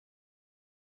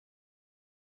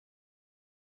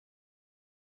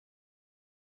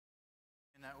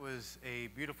That was a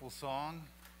beautiful song.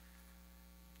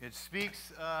 It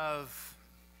speaks of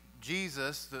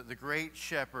Jesus, the great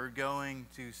shepherd, going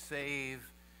to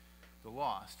save the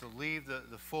lost, to leave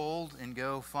the fold and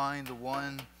go find the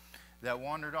one that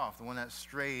wandered off, the one that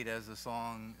strayed, as the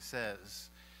song says.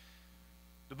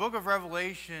 The book of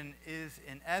Revelation is,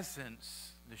 in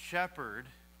essence, the shepherd.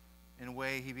 In a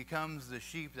way, he becomes the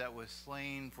sheep that was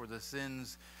slain for the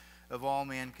sins of all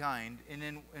mankind. And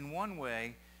in one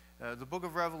way, the book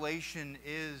of Revelation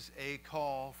is a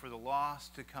call for the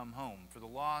lost to come home, for the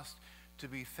lost to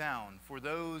be found, for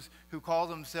those who call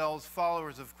themselves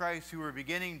followers of Christ who are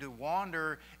beginning to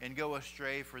wander and go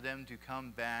astray, for them to come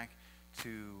back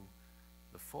to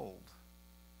the fold.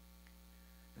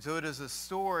 And so it is a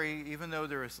story, even though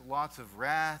there is lots of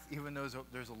wrath, even though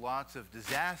there's lots of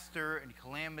disaster and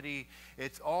calamity,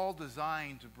 it's all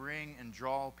designed to bring and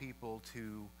draw people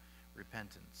to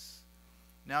repentance.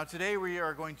 Now today we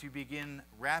are going to begin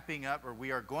wrapping up, or we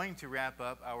are going to wrap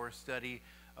up our study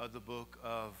of the book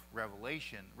of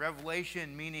Revelation.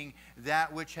 Revelation meaning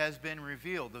that which has been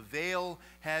revealed. The veil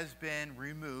has been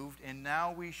removed, and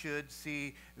now we should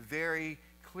see very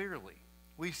clearly.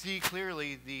 We see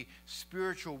clearly the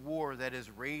spiritual war that is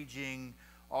raging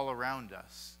all around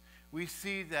us. We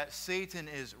see that Satan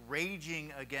is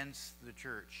raging against the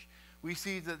church. We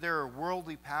see that there are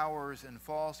worldly powers and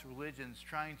false religions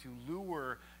trying to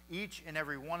lure each and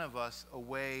every one of us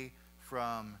away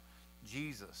from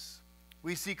Jesus.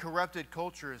 We see corrupted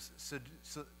cultures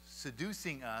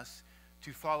seducing us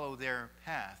to follow their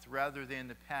path rather than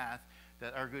the path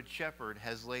that our good shepherd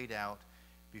has laid out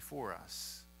before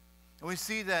us. And we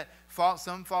see that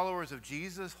some followers of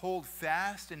Jesus hold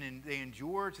fast and they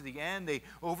endure to the end. They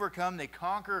overcome, they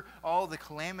conquer all the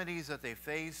calamities that they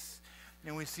face.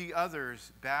 And we see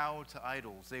others bow to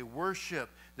idols. They worship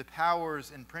the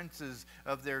powers and princes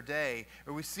of their day.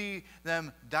 Or we see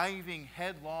them diving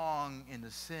headlong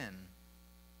into sin.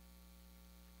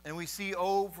 And we see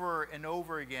over and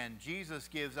over again, Jesus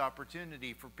gives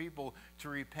opportunity for people to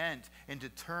repent and to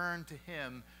turn to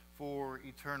him for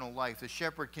eternal life. The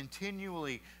shepherd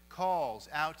continually calls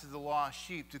out to the lost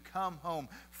sheep to come home,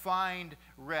 find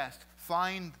rest,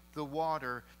 find the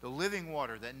water, the living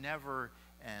water that never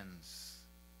ends.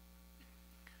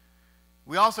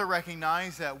 We also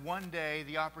recognize that one day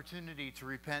the opportunity to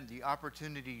repent, the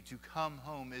opportunity to come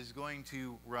home is going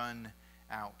to run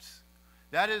out.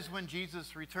 That is when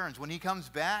Jesus returns. When he comes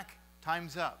back,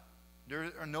 time's up.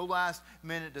 There are no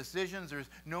last-minute decisions. There's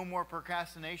no more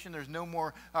procrastination. There's no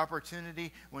more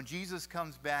opportunity. When Jesus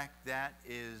comes back, that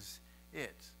is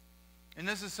it. And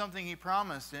this is something he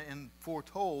promised and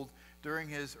foretold during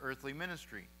his earthly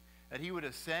ministry, that he would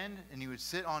ascend and he would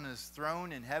sit on his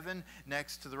throne in heaven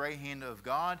next to the right hand of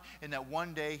God, and that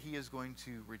one day he is going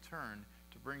to return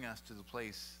to bring us to the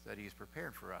place that he has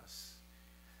prepared for us.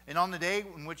 And on the day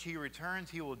in which he returns,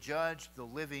 he will judge the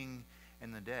living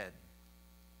and the dead.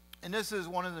 And this is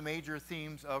one of the major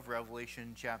themes of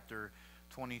Revelation chapter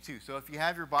 22. So if you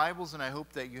have your Bibles, and I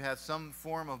hope that you have some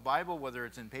form of Bible, whether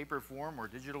it's in paper form or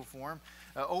digital form,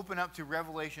 open up to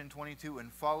Revelation 22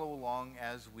 and follow along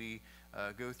as we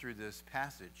go through this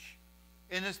passage.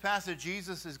 In this passage,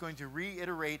 Jesus is going to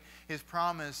reiterate his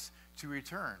promise to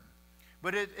return.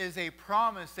 But it is a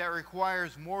promise that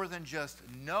requires more than just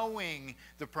knowing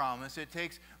the promise. It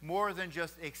takes more than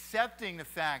just accepting the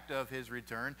fact of his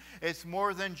return. It's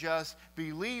more than just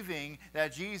believing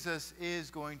that Jesus is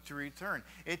going to return.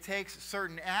 It takes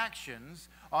certain actions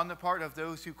on the part of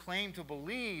those who claim to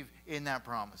believe in that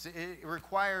promise. It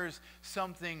requires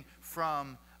something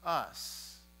from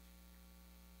us.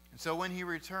 And so when he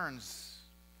returns,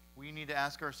 we need to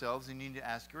ask ourselves, and you need to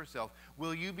ask yourself,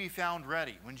 will you be found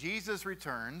ready? When Jesus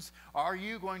returns, are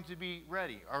you going to be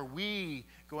ready? Are we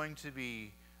going to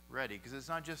be ready? Because it's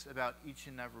not just about each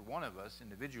and every one of us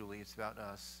individually, it's about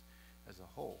us as a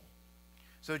whole.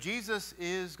 So Jesus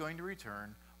is going to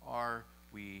return. Are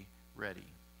we ready?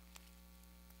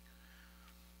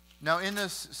 Now in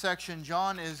this section,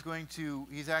 John is going to,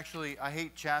 I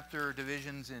hate chapter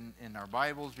divisions in our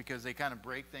Bibles because they kind of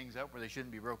break things up where they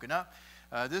shouldn't be broken up.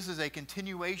 This is a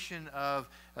continuation of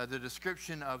the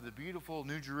description of the beautiful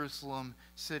New Jerusalem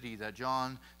city that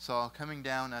John saw coming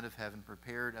down out of heaven,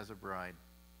 prepared as a bride.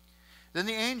 Then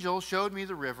the angel showed me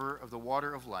the river of the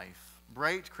water of life,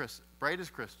 bright as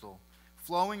crystal,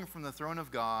 flowing from the throne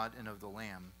of God and of the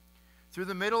Lamb, through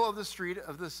the middle of the street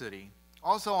of the city.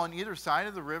 Also on either side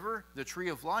of the river, the tree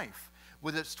of life,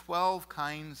 with its 12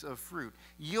 kinds of fruit,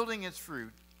 yielding its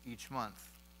fruit each month.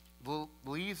 The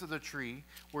leaves of the tree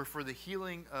were for the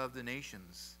healing of the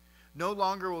nations. No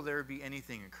longer will there be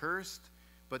anything accursed,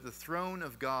 but the throne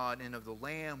of God and of the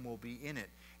Lamb will be in it,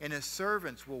 and his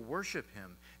servants will worship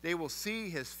him. They will see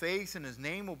his face, and his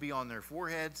name will be on their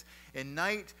foreheads, and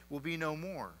night will be no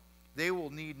more. They will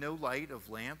need no light of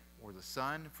lamp or the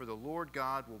sun, for the Lord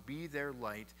God will be their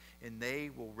light, and they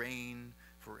will reign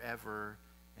forever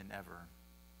and ever.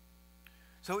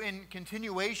 So in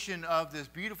continuation of this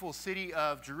beautiful city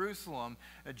of Jerusalem,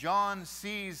 John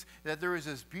sees that there is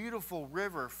this beautiful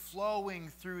river flowing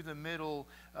through the middle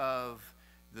of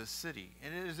the city.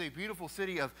 And it is a beautiful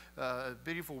city of a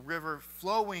beautiful river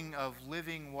flowing of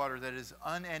living water that is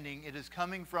unending. It is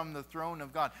coming from the throne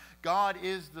of God. God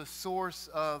is the source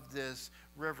of this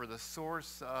river, the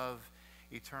source of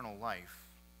eternal life.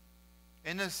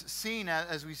 In this scene,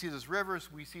 as we see those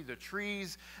rivers, we see the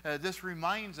trees. This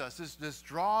reminds us, this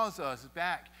draws us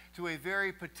back to a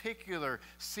very particular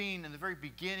scene in the very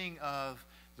beginning of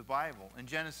the Bible. In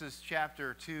Genesis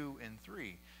chapter 2 and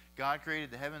 3, God created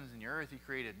the heavens and the earth. He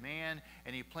created man,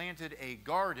 and he planted a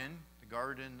garden, the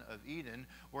Garden of Eden,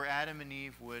 where Adam and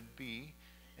Eve would be,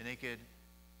 and they could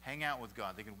hang out with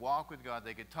God. They could walk with God.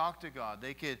 They could talk to God.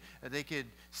 They could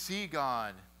see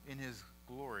God in his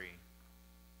glory.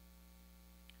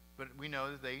 But we know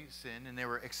that they sinned and they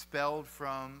were expelled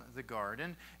from the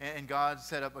garden. And God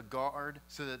set up a guard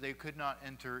so that they could not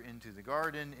enter into the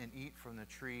garden and eat from the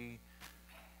tree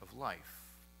of life.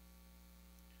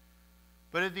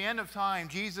 But at the end of time,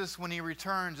 Jesus, when he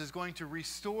returns, is going to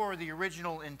restore the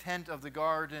original intent of the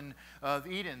Garden of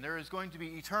Eden. There is going to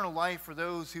be eternal life for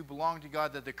those who belong to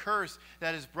God, that the curse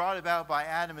that is brought about by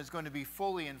Adam is going to be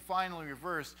fully and finally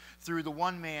reversed through the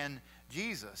one man,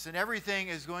 Jesus. And everything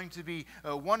is going to be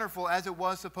wonderful as it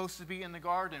was supposed to be in the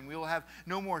garden. We will have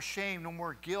no more shame, no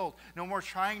more guilt, no more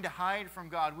trying to hide from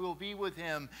God. We will be with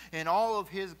him in all of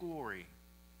his glory,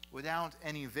 without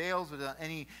any veils, without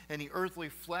any earthly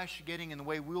flesh getting in the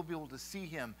way. We'll be able to see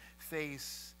him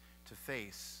face to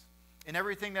face. And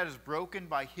everything that is broken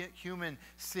by human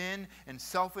sin and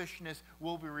selfishness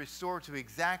will be restored to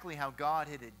exactly how God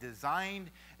had it designed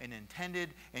and intended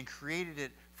and created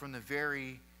it from the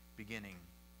very beginning.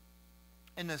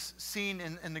 In this scene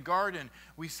in the garden,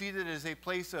 we see that it is a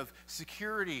place of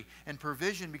security and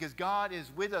provision because God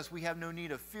is with us. We have no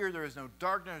need of fear. There is no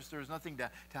darkness. There is nothing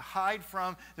to hide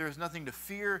from. There is nothing to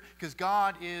fear because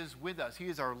God is with us. He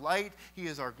is our light. He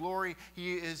is our glory.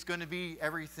 He is going to be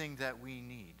everything that we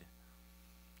need.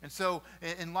 And so,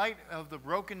 in light of the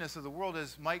brokenness of the world,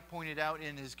 as Mike pointed out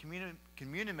in his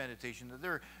communion meditation, that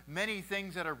there are many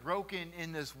things that are broken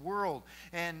in this world.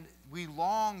 And we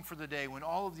long for the day when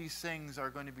all of these things are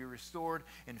going to be restored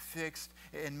and fixed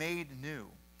and made new.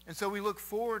 And so we look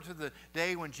forward to the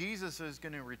day when Jesus is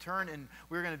going to return and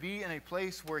we're going to be in a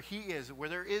place where he is, where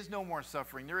there is no more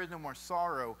suffering, there is no more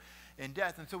sorrow and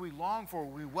death. And so we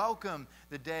welcome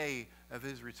the day of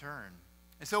his return.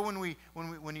 And so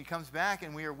when he comes back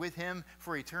and we are with him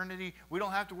for eternity, we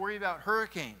don't have to worry about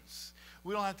hurricanes.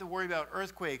 We don't have to worry about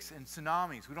earthquakes and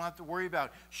tsunamis. We don't have to worry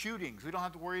about shootings. We don't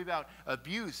have to worry about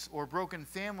abuse or broken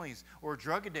families or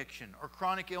drug addiction or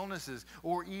chronic illnesses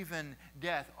or even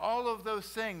death. All of those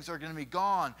things are going to be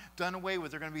gone, done away with.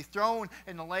 They're going to be thrown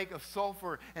in the lake of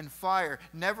sulfur and fire,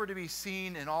 never to be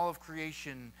seen in all of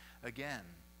creation again.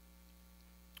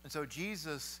 And so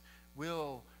Jesus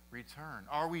will return.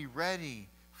 Are we ready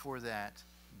for that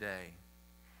day?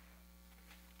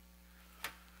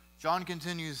 John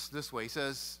continues this way. He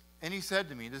says, and he said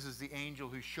to me, this is the angel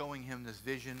who's showing him this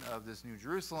vision of this New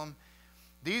Jerusalem,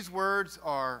 these words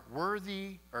are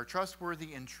worthy, or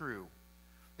trustworthy and true.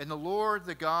 And the Lord,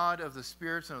 the God of the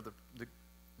spirits and of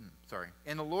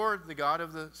and the Lord, the God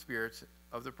of the spirits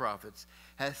of the prophets,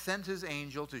 has sent his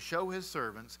angel to show his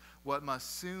servants what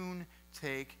must soon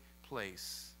take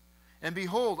place. And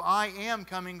behold, I am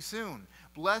coming soon.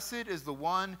 Blessed is the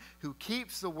one who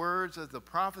keeps the words of the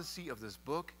prophecy of this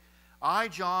book. I,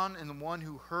 John, am the one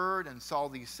who heard and saw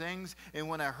these things. And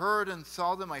when I heard and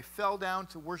saw them, I fell down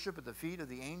to worship at the feet of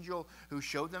the angel who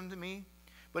showed them to me.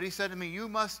 But he said to me, you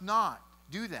must not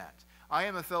do that. I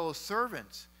am a fellow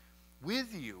servant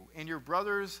with you and your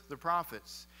brothers, the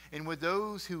prophets, and with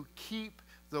those who keep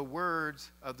the words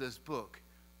of this book.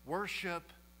 Worship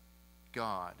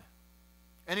God.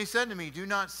 And he said to me, do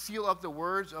not seal up the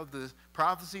words of the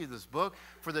prophecy of this book,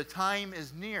 for the time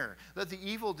is near. Let the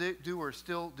evildoer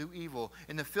still do evil,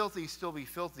 and the filthy still be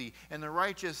filthy, and the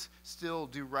righteous still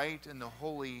do right, and the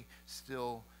holy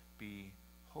still be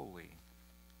holy.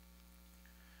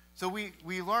 So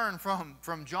we learn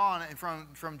from John and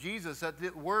from Jesus that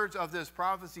the words of this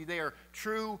prophecy, they are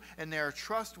true and they are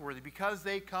trustworthy because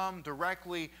they come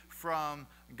directly from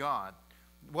God.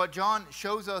 What John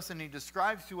shows us and he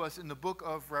describes to us in the book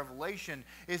of Revelation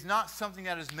is not something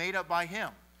that is made up by him.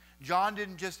 John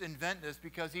didn't just invent this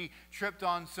because he tripped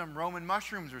on some Roman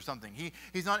mushrooms or something.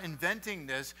 He's not inventing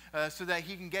this so that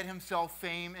he can get himself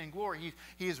fame and glory.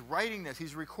 He is writing this,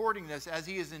 he's recording this as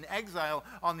he is in exile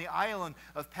on the island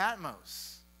of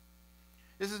Patmos.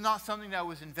 This is not something that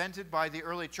was invented by the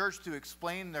early church to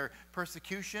explain their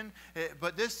persecution,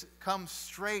 but this comes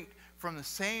straight from the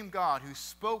same God who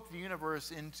spoke the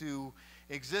universe into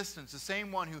existence, the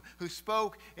same one who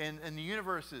spoke in the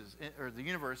universes, or the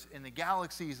universe, in the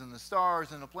galaxies and the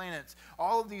stars and the planets.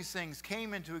 All of these things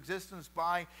came into existence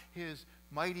by his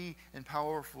mighty and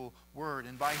powerful word.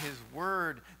 And by his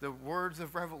word, the words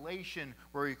of Revelation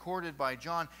were recorded by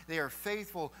John. They are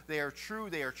faithful, they are true,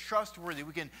 they are trustworthy.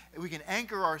 We can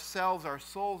anchor ourselves, our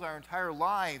souls, our entire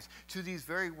lives to these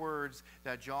very words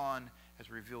that John has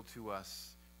revealed to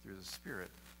us through the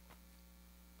Spirit.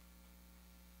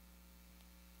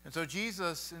 And so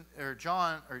Jesus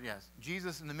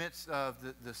in the midst of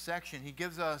the section, he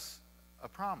gives us a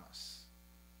promise.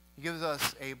 He gives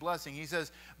us a blessing. He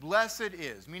says, blessed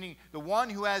is, meaning the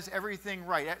one who has everything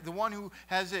right, the one who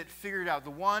has it figured out, the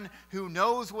one who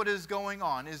knows what is going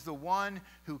on, is the one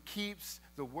who keeps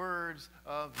the words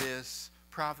of this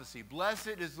prophecy.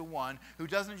 Blessed is the one who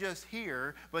doesn't just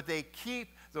hear, but they keep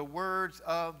the words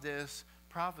of this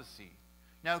prophecy.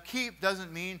 Now, keep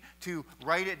doesn't mean to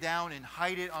write it down and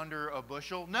hide it under a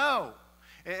bushel. No.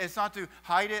 It's not to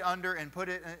hide it under and put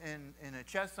it in a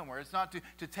chest somewhere. It's not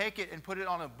to take it and put it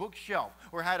on a bookshelf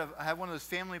or have one of those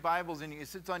family Bibles and it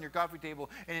sits on your coffee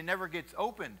table and it never gets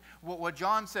opened. What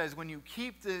John says, when you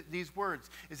keep these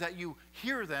words, is that you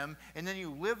hear them and then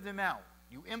you live them out.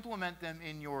 You implement them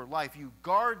in your life. You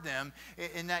guard them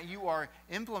in that you are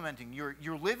implementing.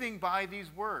 You're living by these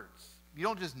words. You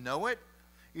don't just know it.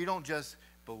 You don't just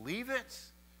believe it,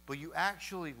 but you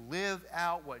actually live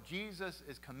out what Jesus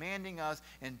is commanding us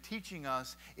and teaching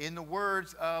us in the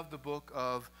words of the book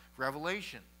of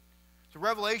Revelation. So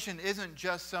Revelation isn't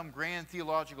just some grand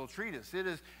theological treatise. It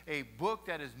is a book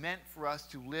that is meant for us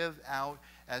to live out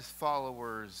as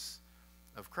followers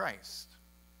of Christ.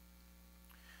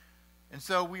 And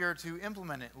so we are to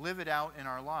implement it, live it out in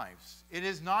our lives. It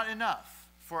is not enough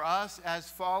for us as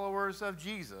followers of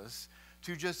Jesus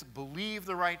to just believe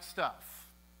the right stuff.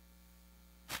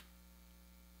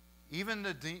 Even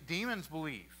the demons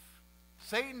believe.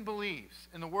 Satan believes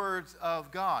in the words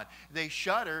of God. They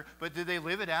shudder, but do they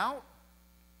live it out?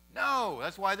 No.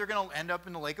 That's why they're going to end up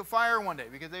in the lake of fire one day,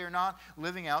 because they are not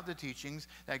living out the teachings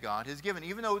that God has given.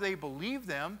 Even though they believe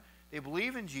them, they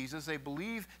believe in Jesus, they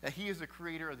believe that he is the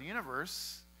creator of the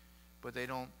universe, but they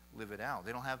don't live it out.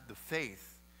 They don't have the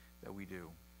faith that we do.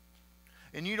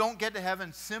 And you don't get to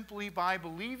heaven simply by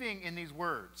believing in these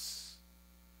words.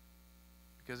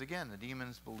 Because again, the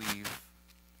demons believe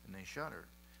and they shudder.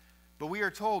 But we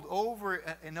are told over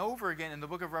and over again in the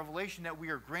book of Revelation that we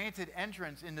are granted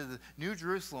entrance into the New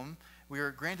Jerusalem. We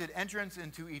are granted entrance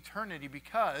into eternity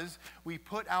because we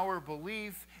put our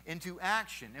belief into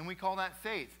action. And we call that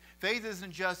faith. Faith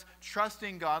isn't just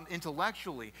trusting God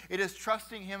intellectually. It is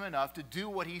trusting him enough to do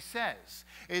what he says.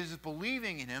 It is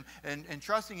believing in him and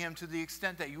trusting him to the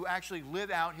extent that you actually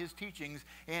live out his teachings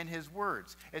and his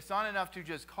words. It's not enough to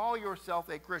just call yourself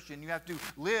a Christian. You have to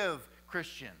live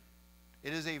Christian.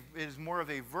 It is more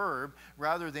of a verb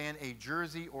rather than a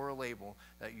jersey or a label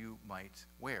that you might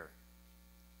wear.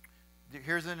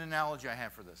 Here's an analogy I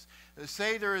have for this.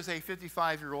 Say there is a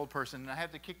 55-year-old person, and I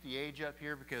have to kick the age up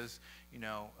here because,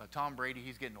 Tom Brady,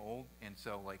 he's getting old, and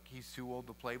so, he's too old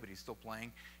to play, but he's still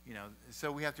playing,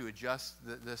 so we have to adjust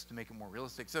this to make it more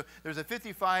realistic. So there's a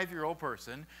 55-year-old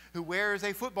person who wears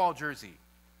a football jersey.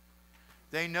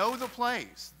 They know the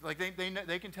plays.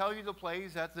 They can tell you the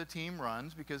plays that the team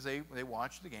runs because they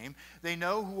watch the game. They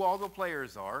know who all the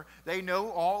players are. They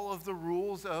know all of the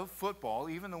rules of football,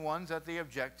 even the ones that they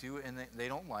object to and they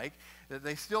don't like.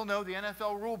 They still know the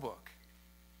NFL rule book.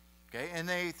 Okay? And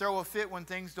they throw a fit when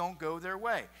things don't go their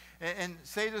way. And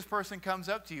say this person comes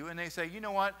up to you and they say, you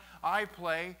know what? I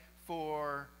play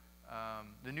for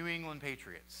the New England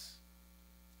Patriots.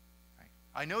 Right?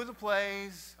 I know the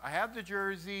plays. I have the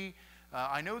jersey.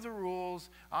 I know the rules.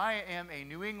 I am a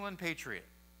New England Patriot.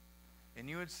 And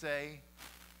you would say,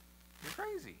 you're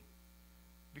crazy.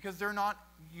 Because they're not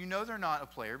a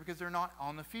player because they're not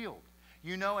on the field.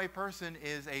 You know a person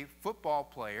is a football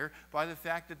player by the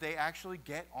fact that they actually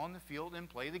get on the field and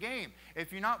play the game.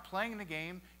 If you're not playing the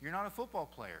game, you're not a football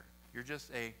player. You're just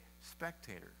a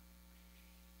spectator.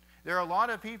 There are a lot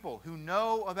of people who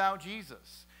know about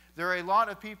Jesus, there are a lot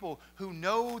of people who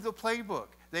know the playbook.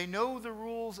 They know the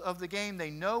rules of the game. They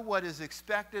know what is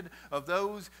expected of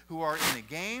those who are in the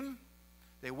game.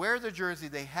 They wear the jersey.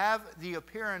 They have the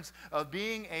appearance of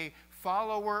being a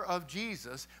follower of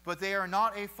Jesus, but they are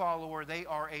not a follower. They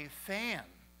are a fan.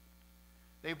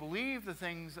 They believe the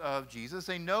things of Jesus.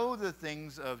 They know the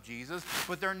things of Jesus,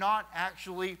 but they're not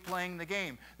actually playing the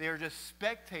game. They are just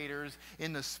spectators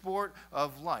in the sport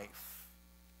of life.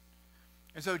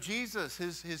 And so Jesus,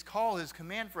 his call, his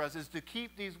command for us is to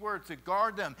keep these words, to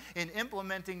guard them in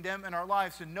implementing them in our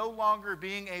lives, to no longer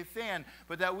being a fan,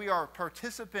 but that we are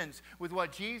participants with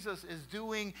what Jesus is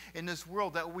doing in this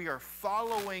world, that we are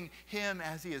following him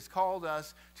as he has called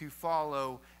us to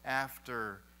follow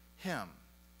after him.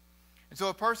 And so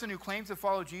a person who claims to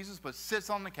follow Jesus but sits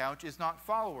on the couch is not a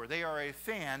follower. They are a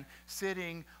fan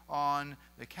sitting on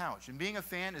the couch. And being a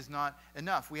fan is not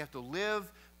enough. We have to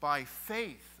live by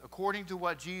faith according to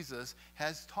what Jesus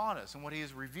has taught us and what he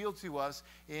has revealed to us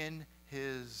in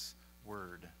his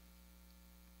word.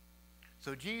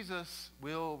 So Jesus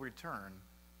will return.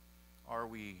 Are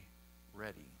we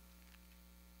ready?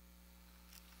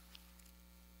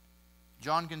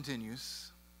 John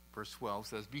continues. Verse 12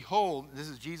 says, "Behold," this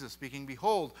is Jesus speaking,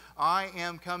 "Behold, I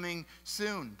am coming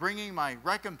soon, bringing my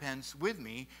recompense with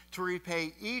me to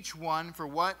repay each one for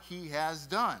what he has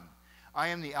done. I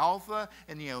am the Alpha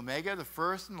and the Omega, the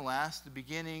first and the last, the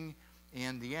beginning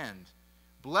and the end.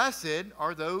 Blessed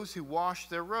are those who wash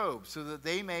their robes, so that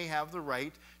they may have the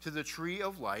right to the tree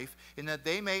of life, and that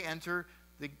they may enter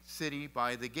the city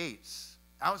by the gates.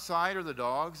 Outside are the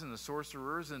dogs and the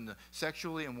sorcerers and the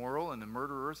sexually immoral and the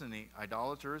murderers and the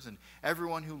idolaters and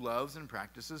everyone who loves and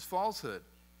practices falsehood.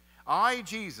 I,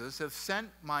 Jesus, have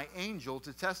sent my angel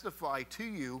to testify to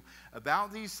you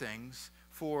about these things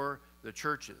for the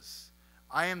churches.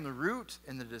 I am the root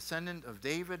and the descendant of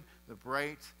David, the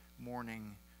bright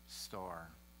morning star."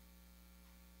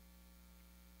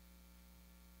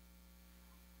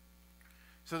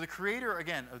 So the creator,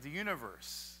 again, of the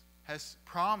universe has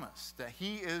promised that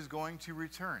he is going to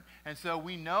return. And so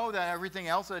we know that everything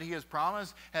else that he has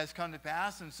promised has come to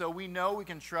pass. And so we know we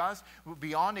can trust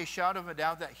beyond a shadow of a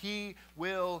doubt that he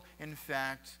will, in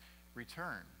fact,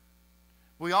 return.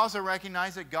 We also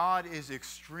recognize that God is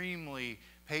extremely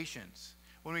patient.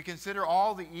 When we consider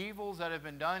all the evils that have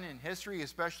been done in history,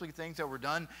 especially things that were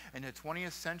done in the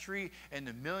 20th century, and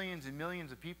the millions and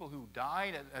millions of people who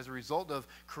died as a result of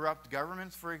corrupt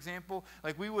governments, for example,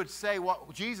 like we would say, well,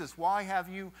 Jesus, why have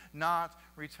you not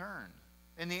returned?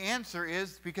 And the answer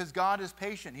is because God is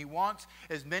patient. He wants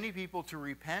as many people to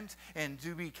repent and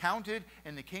to be counted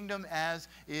in the kingdom as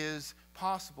is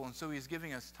possible. And so he's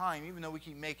giving us time, even though we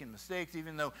keep making mistakes,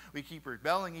 even though we keep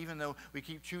rebelling, even though we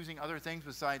keep choosing other things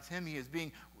besides him. He is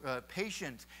being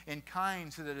patient and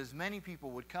kind so that as many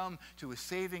people would come to a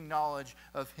saving knowledge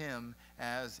of him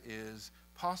as is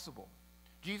possible.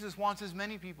 Jesus wants as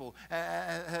many people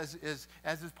as is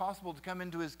possible to come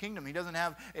into his kingdom. He doesn't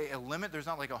have a limit. There's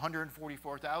not like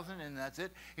 144,000 and that's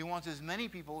it. He wants as many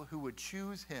people who would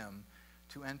choose him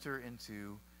to enter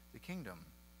into the kingdom.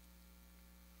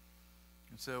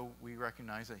 And so we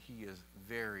recognize that he is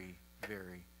very,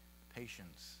 very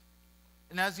patient.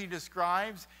 And as he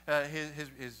describes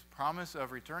his promise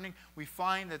of returning, we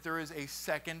find that there is a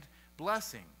second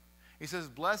blessing. He says,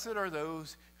 "Blessed are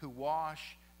those who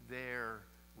wash their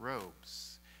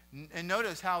robes." And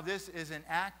notice how this is an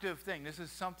active thing. This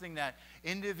is something that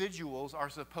individuals are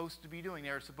supposed to be doing. They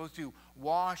are supposed to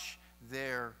wash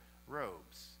their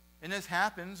robes. And this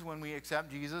happens when we accept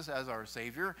Jesus as our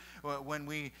Savior, when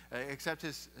we accept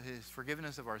his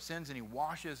forgiveness of our sins, and he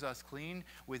washes us clean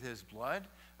with his blood.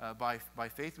 By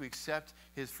faith, we accept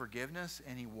his forgiveness,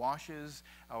 and he washes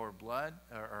our blood,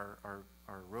 our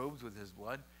robes with his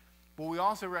blood. But we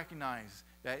also recognize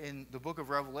that in the book of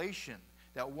Revelation,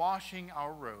 that washing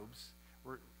our robes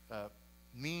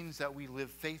means that we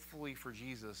live faithfully for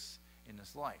Jesus in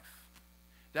this life.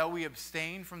 That we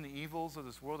abstain from the evils of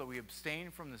this world, that we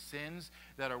abstain from the sins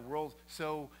that our world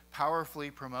so powerfully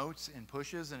promotes and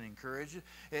pushes and encourages.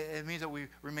 It means that we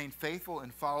remain faithful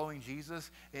in following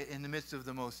Jesus in the midst of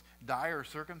the most dire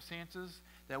circumstances,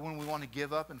 that when we want to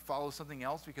give up and follow something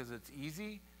else because it's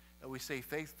easy, that we stay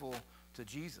faithful to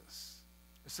Jesus.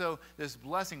 So this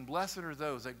blessing, blessed are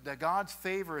those, that God's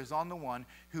favor is on the one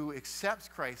who accepts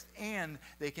Christ and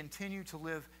they continue to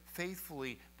live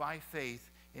faithfully by faith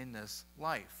in this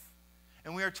life.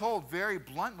 And we are told very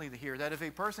bluntly here that if a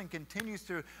person continues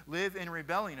to live in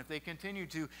rebellion, if they continue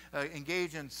to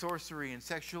engage in sorcery and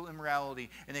sexual immorality,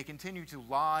 and they continue to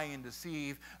lie and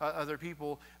deceive other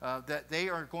people, that they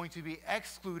are going to be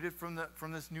excluded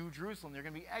from this new Jerusalem. They're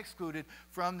going to be excluded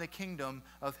from the kingdom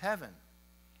of heaven.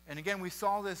 And again, we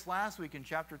saw this last week in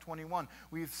chapter 21.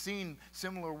 We've seen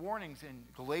similar warnings in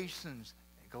Galatians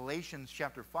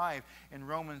chapter 5 and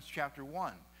Romans chapter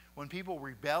 1. When people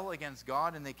rebel against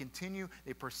God and they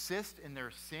persist in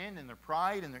their sin and their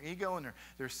pride and their ego and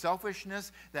their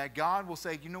selfishness, that God will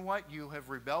say, you know what, you have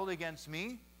rebelled against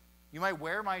me. You might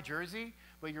wear my jersey,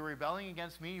 but you're rebelling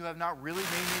against me. You have not really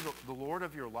made me the Lord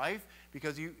of your life,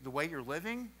 because the way you're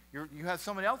living, you have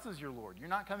someone else as your Lord. You're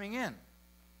not coming in.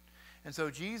 And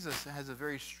so Jesus has a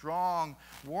very strong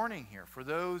warning here for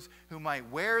those who might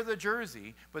wear the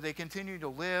jersey, but they continue to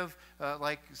live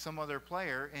like some other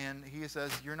player, and he says,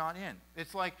 you're not in.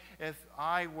 It's like if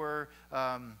I were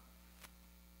to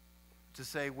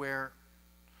say wear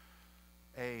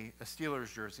a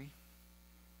Steelers jersey,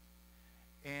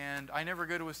 and I never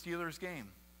go to a Steelers game.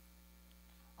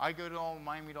 I go to all the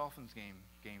Miami Dolphins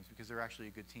games because they're actually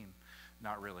a good team.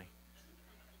 Not really.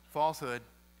 Falsehood.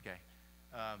 Okay.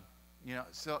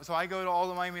 So I go to all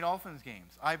the Miami Dolphins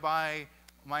games. I buy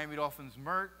Miami Dolphins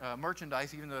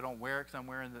merchandise, even though I don't wear it because I'm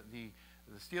wearing the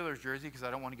Steelers jersey, because I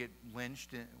don't want to get lynched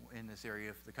in this area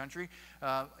of the country.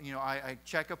 I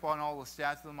check up on all the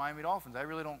stats of the Miami Dolphins. I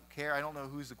really don't care. I don't know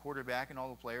who's the quarterback and all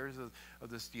the players of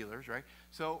the Steelers, right?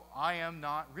 So I am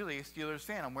not really a Steelers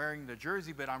fan. I'm wearing the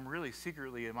jersey, but I'm really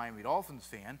secretly a Miami Dolphins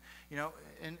fan.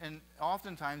 And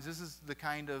oftentimes this is the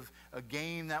kind of a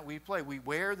game that we play. We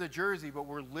wear the jersey, but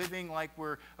we're living like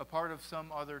we're a part of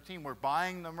some other team. We're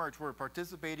buying the merch. We're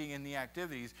participating in the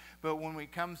activities. But when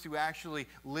it comes to actually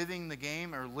living the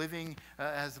game or living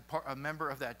as a member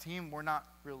of that team, we're not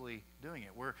really doing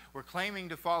it. We're claiming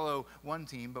to follow one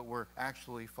team, but we're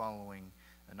actually following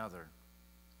another.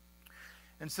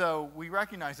 And so we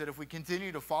recognize that if we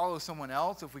continue to follow someone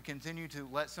else, if we continue to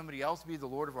let somebody else be the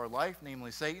Lord of our life,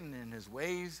 namely Satan and his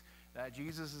ways, that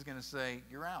Jesus is going to say,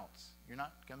 you're out. You're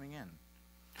not coming in.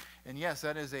 And yes,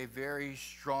 that is a very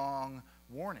strong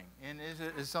warning, and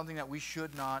it is something that we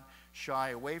should not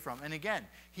shy away from. And again,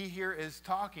 he here is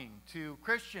talking to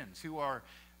Christians who are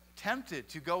tempted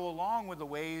to go along with the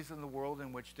ways in the world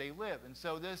in which they live. And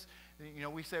so this,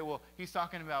 we say, well, he's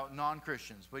talking about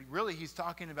non-Christians, but really he's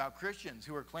talking about Christians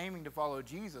who are claiming to follow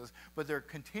Jesus, but they're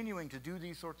continuing to do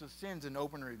these sorts of sins in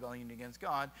open rebellion against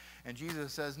God. And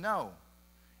Jesus says, no.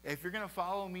 If you're going to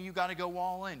follow me, you've got to go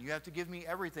all in. You have to give me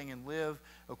everything and live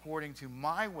according to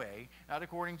my way, not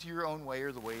according to your own way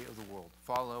or the way of the world.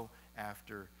 Follow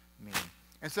after me.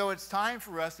 And so it's time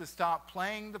for us to stop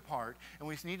playing the part, and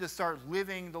we need to start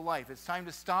living the life. It's time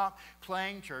to stop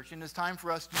playing church, and it's time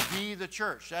for us to be the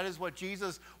church. That is what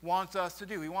Jesus wants us to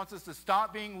do. He wants us to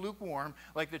stop being lukewarm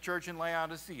like the church in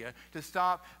Laodicea, to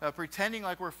stop pretending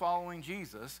like we're following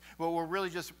Jesus, but we're really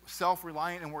just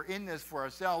self-reliant, and we're in this for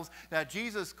ourselves, that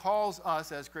Jesus calls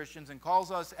us as Christians and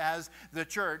calls us as the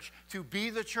church to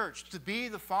be the church, to be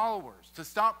the followers, to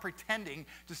stop pretending,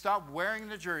 to stop wearing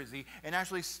the jersey, and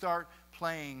actually start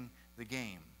playing the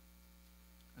game.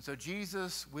 And so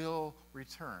Jesus will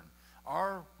return.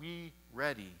 Are we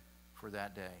ready for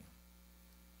that day?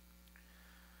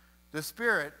 The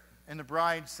Spirit and the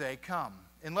bride say, come.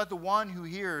 And let the one who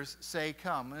hears say,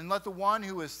 come. And let the one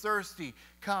who is thirsty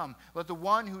come. Let the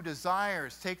one who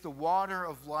desires take the water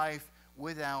of life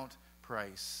without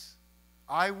price.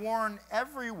 I warn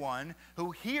everyone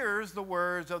who hears the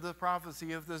words of the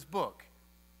prophecy of this book.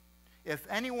 If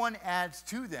anyone adds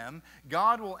to them,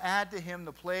 God will add to him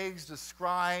the plagues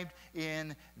described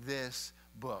in this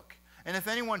book. And if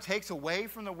anyone takes away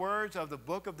from the words of the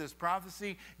book of this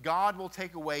prophecy, God will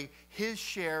take away his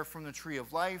share from the tree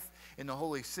of life in the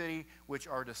holy city, which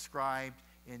are described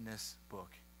in this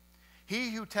book.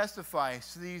 He who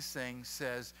testifies to these things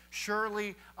says,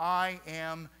 surely I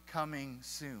am coming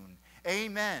soon.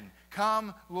 Amen.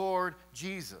 Come, Lord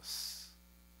Jesus.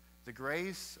 The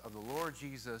grace of the Lord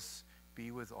Jesus be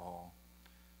with all.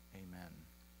 Amen.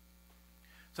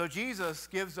 So Jesus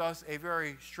gives us a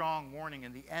very strong warning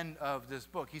in the end of this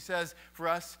book. He says for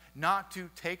us not to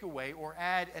take away or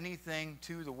add anything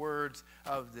to the words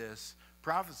of this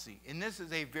prophecy. And this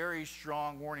is a very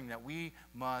strong warning that we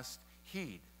must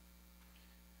heed.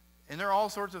 And there are all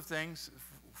sorts of things,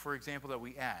 for example, that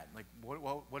we add. Like,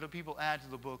 what do people add to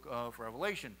the book of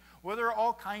Revelation? Well, there are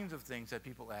all kinds of things that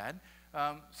people add,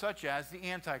 such as the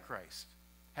Antichrist.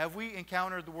 Have we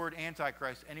encountered the word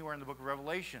Antichrist anywhere in the book of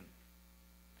Revelation?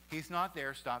 He's not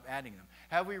there. Stop adding them.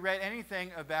 Have we read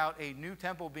anything about a new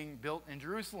temple being built in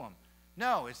Jerusalem?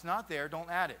 No, it's not there. Don't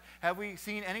add it. Have we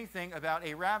seen anything about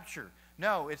a rapture?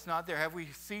 No, it's not there. Have we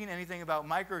seen anything about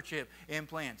microchip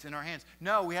implants in our hands?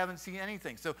 No, we haven't seen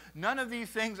anything. So none of these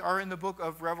things are in the book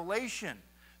of Revelation.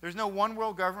 There's no one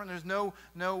world government. There's no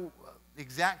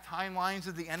exact timelines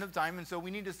of the end of time, and so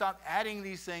we need to stop adding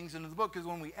these things into the book, because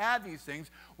when we add these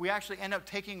things, we actually end up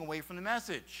taking away from the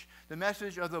message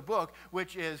of the book,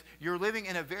 which is you're living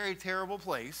in a very terrible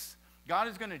place. God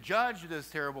is going to judge this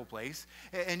terrible place,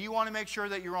 and you want to make sure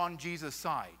that you're on Jesus'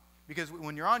 side, because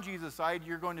when you're on Jesus' side,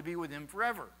 you're going to be with him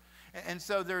forever. And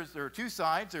so there are two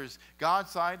sides. There's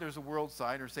God's side, there's the world's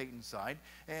side, or Satan's side.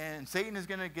 And Satan is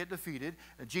going to get defeated.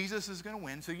 Jesus is going to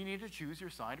win, so you need to choose your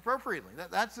side appropriately.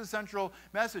 That's the central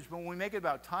message. But when we make it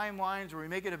about timelines, or we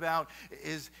make it about,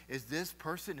 is this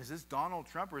person, is this Donald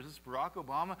Trump, or is this Barack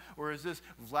Obama, or is this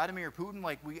Vladimir Putin?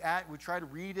 Like we try to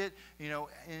read it,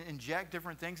 inject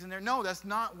different things in there. No, that's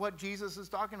not what Jesus is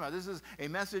talking about. This is a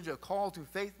message, a call to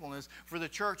faithfulness for the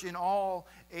church in all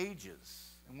ages.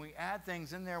 And we add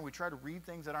things in there, we try to read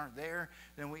things that aren't there,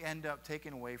 then we end up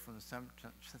taking away from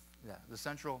the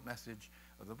central message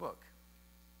of the book.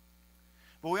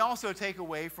 But we also take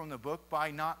away from the book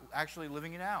by not actually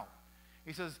living it out.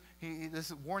 He says,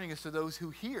 this warning is to those who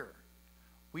hear.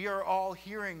 We are all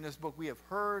hearing this book. We have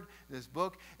heard this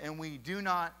book, and we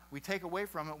take away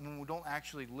from it when we don't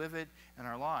actually live it in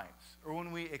our lives. Or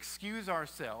when we excuse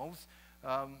ourselves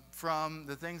from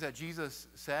the things that Jesus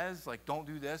says, like don't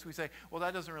do this, we say, well,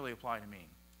 that doesn't really apply to me.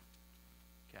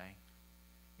 Okay?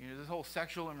 This whole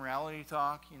sexual immorality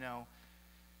talk,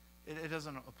 it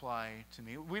doesn't apply to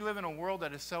me. We live in a world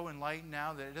that is so enlightened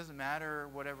now that it doesn't matter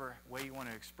whatever way you want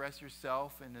to express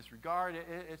yourself in this regard.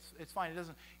 It's fine. It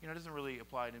doesn't really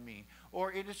apply to me.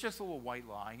 Or it's just a little white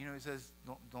lie. It says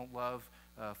don't love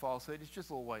falsehood. It's just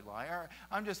a little white lie. Or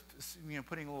I'm just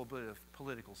putting a little bit of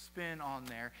political spin on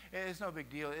there. It's no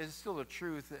big deal. It's still the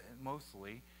truth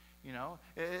mostly.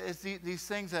 It's these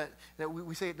things that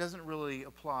we say it doesn't really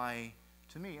apply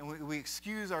to me. And we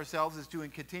excuse ourselves as to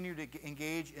continue to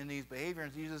engage in these behaviors.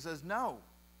 And Jesus says no.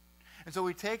 And so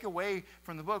we take away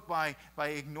from the book by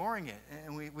ignoring it.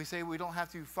 And we say we don't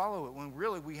have to follow it, when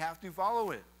really we have to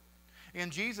follow it. And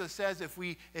Jesus says if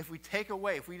we take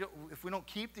away, if we don't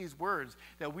keep these words,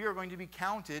 that we are going to be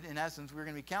counted, in essence, we're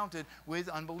going to be counted with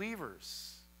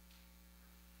unbelievers.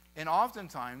 And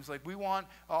oftentimes, we want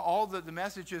all the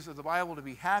messages of the Bible to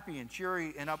be happy and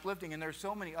cheery and uplifting. And there's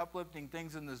so many uplifting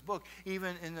things in this book,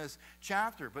 even in this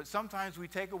chapter. But sometimes we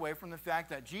take away from the fact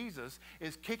that Jesus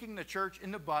is kicking the church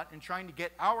in the butt and trying to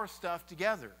get our stuff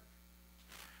together.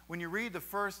 When you read the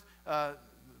first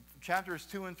chapters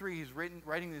 2 and 3, he's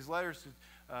writing these letters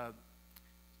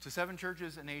to 7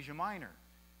 churches in Asia Minor.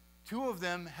 2 of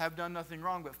them have done nothing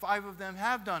wrong, but 5 of them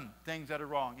have done things that are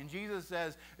wrong. And Jesus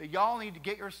says, y'all need to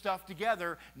get your stuff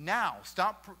together now.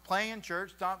 Stop playing church.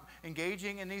 Stop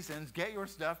engaging in these sins. Get your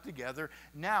stuff together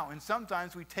now. And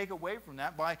sometimes we take away from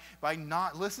that by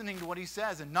not listening to what he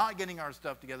says and not getting our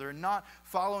stuff together and not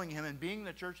following him and being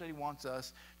the church that he wants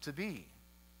us to be.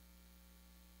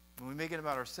 When we make it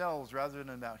about ourselves rather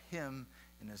than about him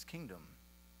and his kingdom.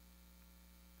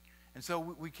 And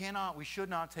so we should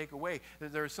not take away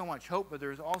that there is so much hope, but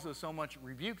there is also so much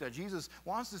rebuke that Jesus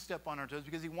wants to step on our toes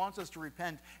because he wants us to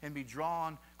repent and be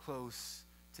drawn close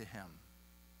to him.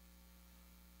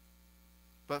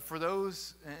 But for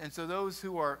those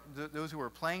who are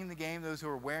playing the game, those who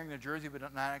are wearing the jersey but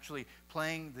not actually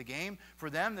playing the game, for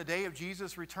them the day of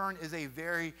Jesus' return is a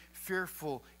very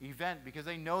fearful event because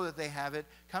they know that they have it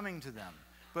coming to them.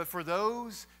 But for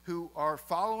those who are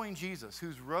following Jesus,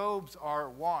 whose robes are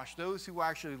washed, those who are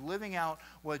actually living out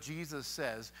what Jesus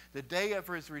says, the day of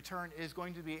his return is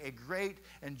going to be a great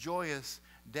and joyous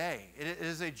day. It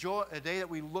is a day that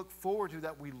we look forward to,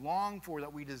 that we long for,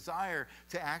 that we desire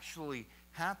to actually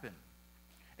happen.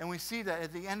 And we see that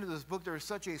at the end of this book, there is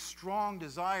such a strong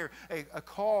desire, a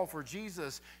call for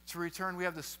Jesus to return. We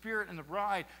have the Spirit and the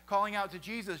bride calling out to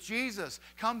Jesus, Jesus,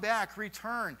 come back,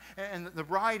 return. And the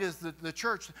bride is the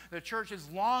church. The church is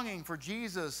longing for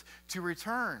Jesus to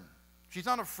return. She's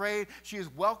not afraid. She is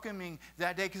welcoming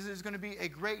that day because it's going to be a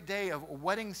great day of a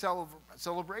wedding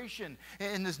celebration.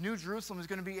 And this New Jerusalem is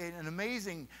going to be an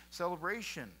amazing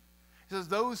celebration. It says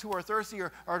those who are thirsty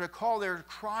are to call there, to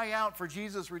cry out for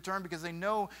Jesus' return because they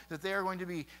know that they are going to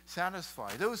be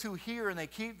satisfied. Those who hear and they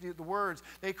keep the words,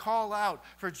 they call out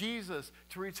for Jesus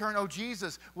to return. Oh,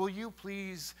 Jesus, will you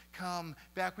please come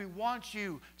back? We want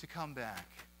you to come back.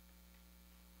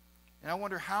 And I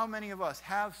wonder how many of us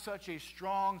have such a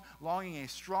strong longing, a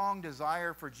strong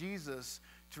desire for Jesus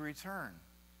to return.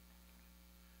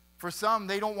 For some,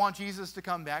 they don't want Jesus to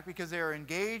come back because they are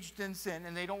engaged in sin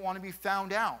and they don't want to be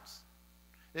found out.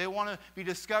 They want to be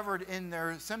discovered in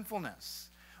their sinfulness.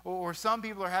 Or some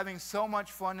people are having so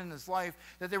much fun in this life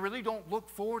that they really don't look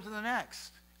forward to the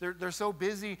next. They're so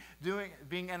busy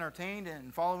being entertained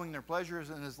and following their pleasures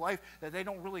in this life that they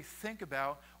don't really think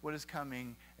about what is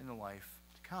coming in the life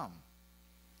to come.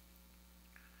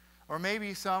 Or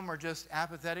maybe some are just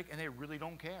apathetic and they really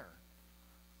don't care.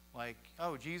 Like,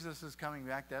 oh, Jesus is coming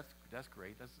back. That's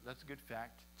great. That's a good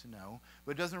fact to know.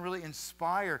 But it doesn't really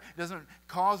inspire. It doesn't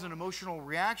cause an emotional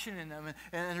reaction in them.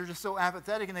 And they're just so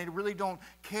apathetic and they really don't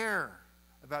care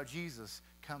about Jesus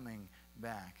coming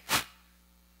back.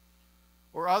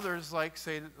 Or others, like,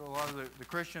 say, a lot of the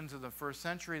Christians of the first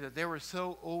century, that they were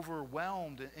so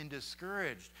overwhelmed and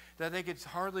discouraged that they could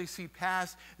hardly see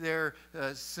past their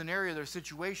scenario, their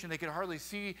situation. They could hardly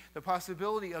see the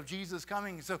possibility of Jesus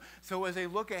coming. So as they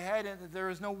look ahead, there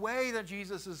is no way that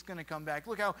Jesus is going to come back.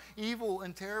 Look how evil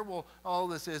and terrible all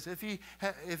this is. If he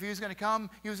was going to come,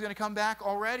 he was going to come back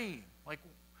already.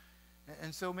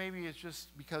 And so maybe it's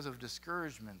just because of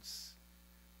discouragements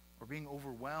or being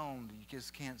overwhelmed, you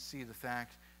just can't see the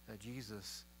fact that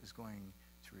Jesus is going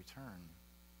to return.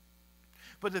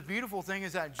 But the beautiful thing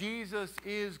is that Jesus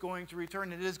is going to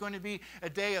return. It is going to be a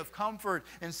day of comfort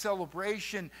and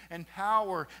celebration and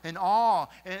power and awe.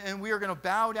 And we are going to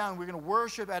bow down. We're going to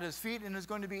worship at his feet. And it's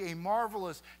going to be a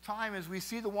marvelous time as we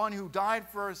see the one who died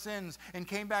for our sins and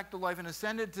came back to life and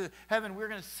ascended to heaven. We're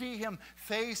going to see him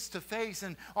face to face.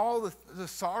 And all the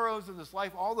sorrows of this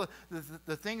life, all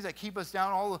the things that keep us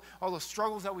down, all the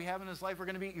struggles that we have in this life are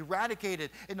going to be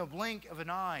eradicated in the blink of an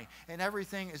eye. And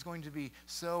everything is going to be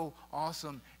so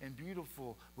awesome and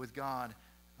beautiful with God,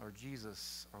 or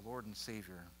Jesus, our Lord and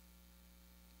Savior.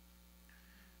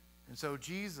 And so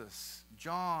Jesus,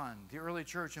 John, the early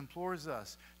church implores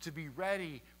us to be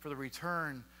ready for the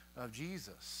return of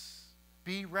Jesus.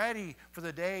 Be ready for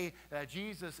the day that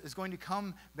Jesus is going to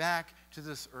come back to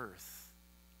this earth.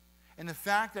 And the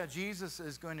fact that Jesus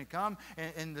is going to come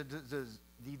and the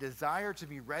desire to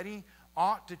be ready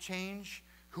ought to change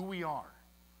who we are.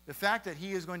 The fact that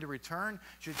he is going to return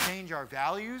should change our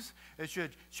values. It should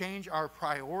change our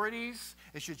priorities.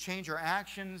 It should change our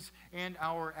actions and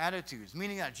our attitudes.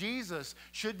 Meaning that Jesus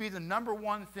should be the number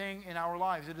one thing in our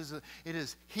lives. It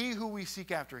is he who we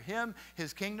seek after. Him,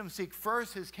 his kingdom. Seek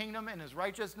first his kingdom and his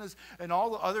righteousness, and all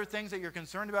the other things that you're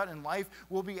concerned about in life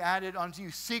will be added unto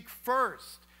you. Seek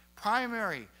first,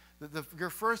 primary. Your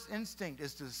first instinct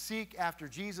is to seek after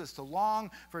Jesus, to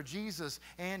long for Jesus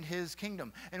and his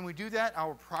kingdom. And we do that,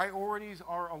 our priorities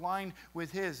are aligned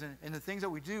with his. And the things that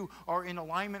we do are in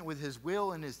alignment with his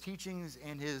will and his teachings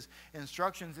and his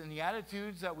instructions. And the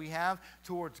attitudes that we have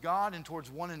towards God and towards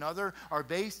one another are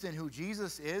based in who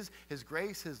Jesus is, his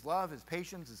grace, his love, his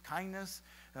patience, his kindness.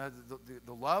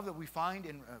 The love that we find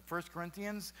in 1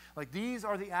 Corinthians, like these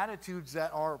are the attitudes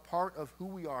that are part of who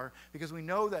we are, because we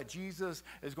know that Jesus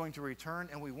is going to return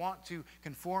and we want to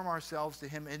conform ourselves to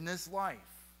him in this life,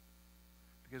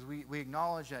 because we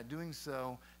acknowledge that doing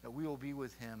so, that we will be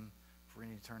with him for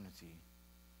an eternity.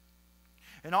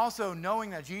 And also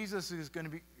knowing that Jesus is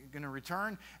going to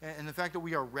return, and the fact that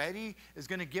we are ready is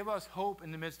going to give us hope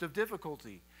in the midst of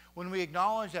difficulty. When we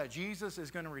acknowledge that Jesus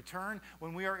is going to return,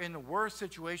 when we are in the worst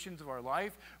situations of our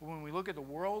life, when we look at the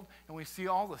world and we see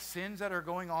all the sins that are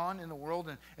going on in the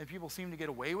world and people seem to get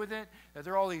away with it, that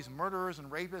there are all these murderers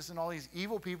and rapists and all these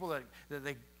evil people that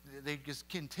they just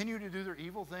continue to do their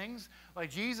evil things,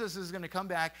 like Jesus is going to come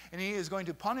back and he is going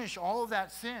to punish all of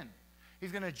that sin.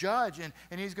 He's going to judge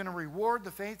and he's going to reward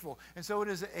the faithful. And so it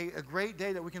is a great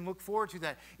day that we can look forward to,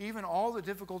 that even all the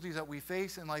difficulties that we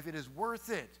face in life, it is worth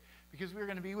it, because we're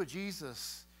going to be with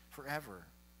Jesus forever.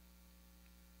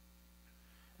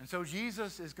 And so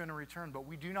Jesus is going to return, but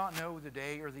we do not know the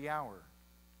day or the hour.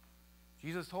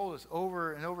 Jesus told us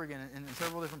over and over again in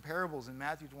several different parables in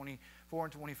Matthew 24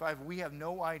 and 25, we have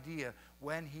no idea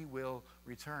when he will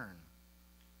return.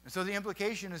 And so the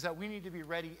implication is that we need to be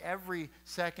ready every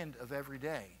second of every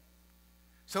day.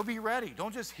 So be ready.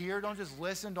 Don't just hear, don't just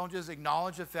listen, don't just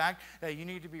acknowledge the fact that you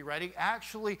need to be ready.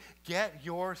 Actually get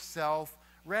yourself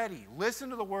ready.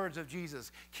 Listen to the words of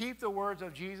Jesus. Keep the words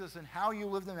of Jesus and how you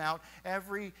live them out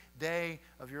every day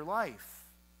of your life.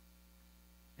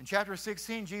 In chapter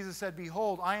 16, Jesus said,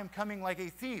 "Behold, I am coming like a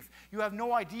thief. You have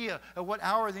no idea at what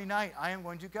hour of the night I am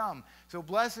going to come. So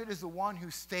blessed is the one who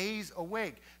stays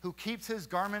awake, who keeps his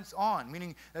garments on,"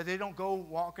 meaning that they don't go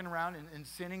walking around and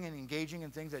sinning and engaging in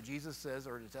things that Jesus says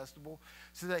are detestable,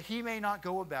 "so that he may not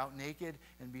go about naked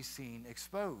and be seen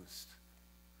exposed."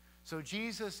 So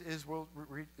Jesus is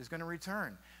going to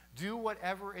return. Do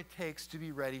whatever it takes to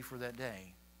be ready for that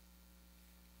day.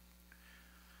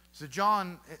 So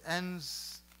John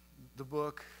ends the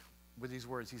book with these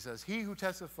words. He says, "He who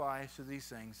testifies to these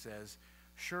things says,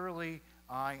 surely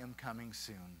I am coming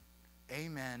soon.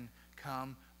 Amen.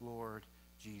 Come, Lord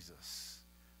Jesus."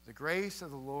 The grace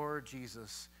of the Lord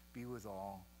Jesus be with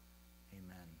all.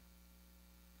 Amen.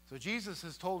 So Jesus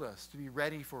has told us to be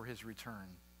ready for his return.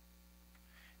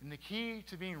 And the key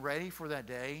to being ready for that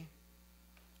day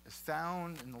is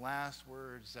found in the last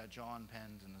words that John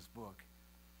penned in his book.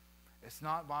 It's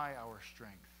not by our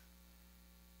strength.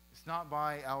 It's not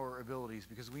by our abilities,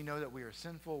 because we know that we are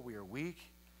sinful, we are weak.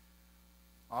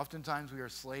 Oftentimes we are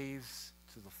slaves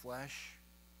to the flesh.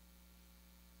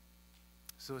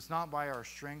 So it's not by our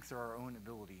strength or our own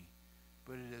ability,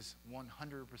 but it is 100%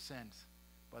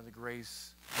 by the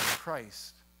grace of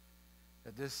Christ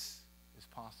that this is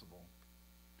possible.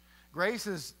 Grace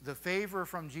is the favor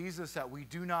from Jesus that we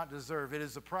do not deserve. It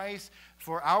is the price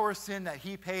for our sin that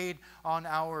he paid on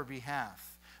our behalf.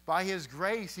 By his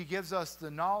grace, he gives us the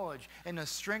knowledge and the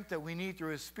strength that we need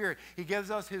through his Spirit. He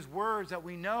gives us his words that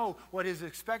we know what is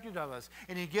expected of us.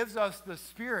 And he gives us the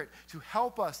Spirit to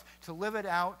help us to live it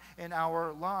out in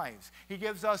our lives. He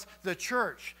gives us the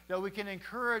church that we can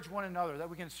encourage one another, that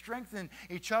we can strengthen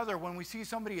each other when we see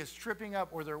somebody is tripping up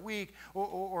or they're weak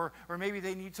or maybe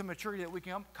they need some maturity, that we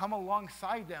can come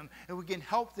alongside them and we can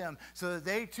help them so that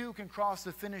they too can cross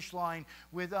the finish line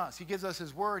with us. He gives us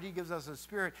his word. He gives us his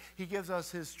Spirit. He gives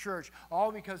us his church,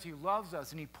 all because he loves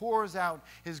us and he pours out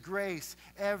his grace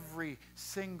every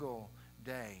single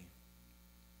day.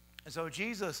 And so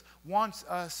Jesus wants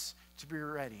us to be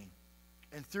ready,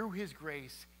 and through his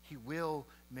grace he will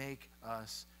make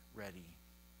us ready.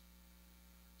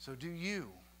 So do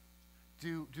you,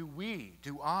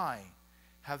 do I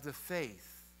have the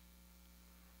faith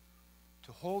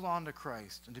to hold on to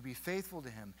Christ and to be faithful to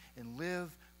him and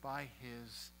live by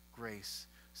his grace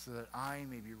so that I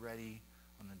may be ready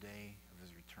on the day of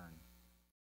his return?